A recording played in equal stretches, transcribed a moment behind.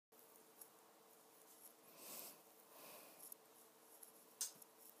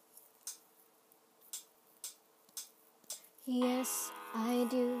Yes, I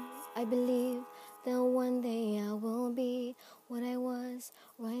do. I believe that one day I will be what I was,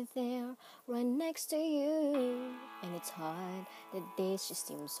 right there, right next to you. And it's hard, the days just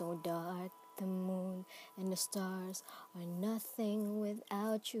seem so dark. The moon and the stars are nothing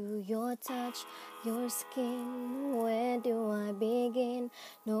without you. Your touch, your skin, where do I begin?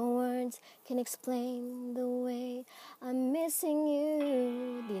 No words can explain the way I'm missing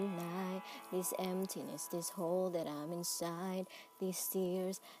you. Deny this emptiness, this hole that I'm inside. These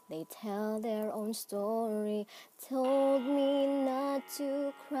tears, they tell their own story. Told me not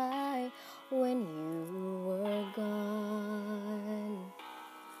to cry when you were gone.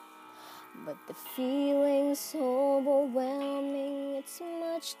 But the feeling's so overwhelming, it's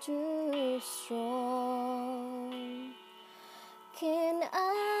much too strong. Can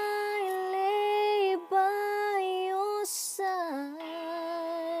I lay by your side,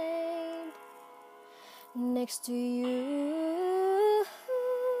 next to you,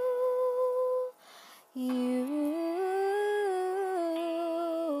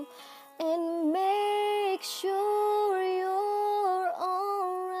 and make sure you're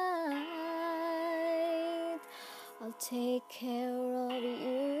alright? I'll take care of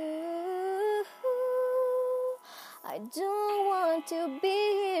you. I don't want to be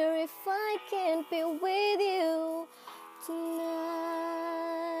here if I can't be with you tonight.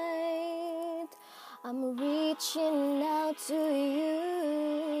 I'm reaching out to you.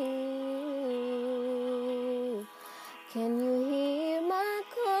 Can you hear my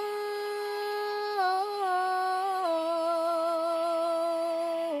call?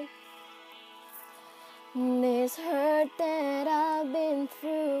 This hurt that I've been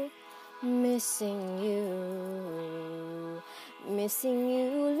through, missing you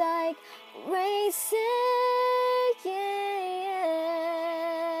like racing, yeah.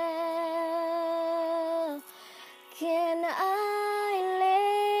 Can I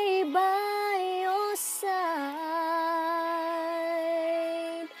lay by your side,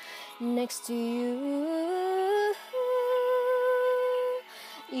 next to you,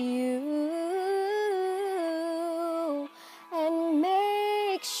 and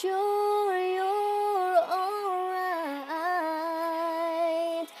make sure you're alright?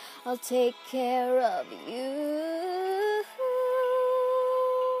 I'll take care of you.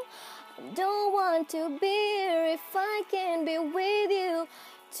 I don't want to be here if I can't be with you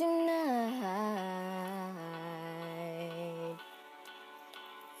tonight.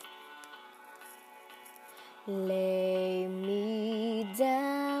 Lay me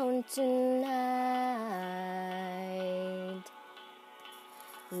down tonight.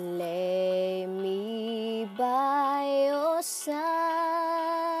 Lay me by your side.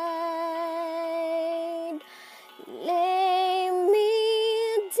 Lay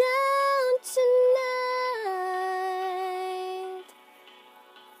me down tonight.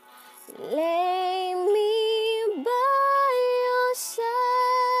 Lay me by your side.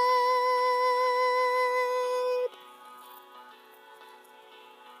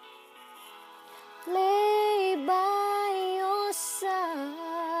 Lay by your side,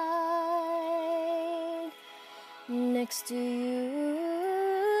 next to you.